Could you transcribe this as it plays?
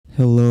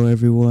Hello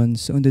everyone,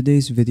 so in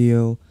today's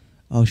video,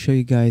 I'll show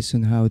you guys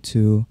on how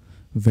to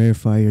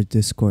verify your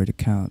Discord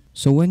account.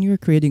 So when you're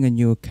creating a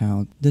new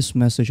account, this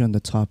message on the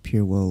top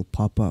here will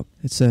pop up.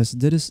 It says,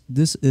 this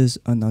is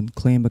an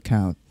unclaimed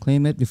account.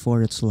 Claim it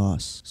before it's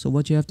lost. So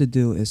what you have to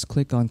do is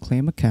click on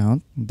claim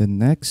account. Then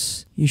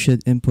next, you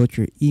should input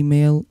your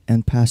email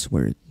and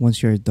password.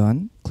 Once you're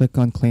done, click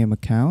on claim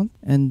account,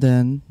 and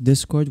then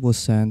Discord will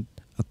send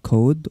a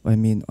code,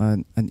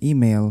 an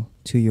email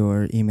to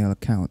your email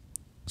account.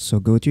 So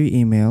go to your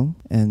email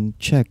and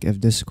check if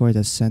Discord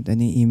has sent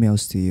any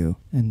emails to you.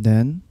 And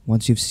then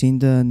once you've seen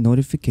the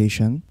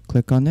notification,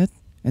 click on it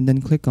and then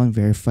click on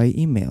verify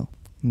email.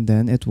 And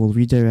then it will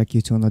redirect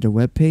you to another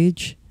web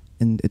page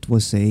and it will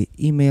say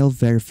email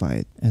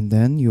verified. And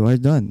then you are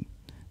done.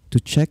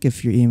 To check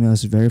if your email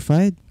is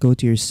verified, go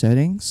to your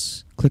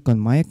settings, click on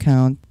my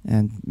account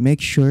and make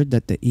sure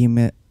that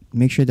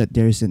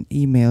there's an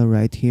email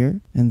right here,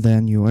 and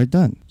then you are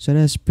done. So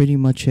that's pretty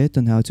much it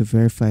on how to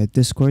verify a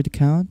Discord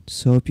account.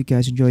 So hope you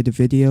guys enjoyed the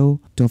video.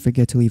 Don't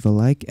forget to leave a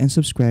like and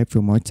subscribe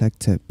for more tech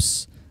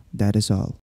tips. That is all.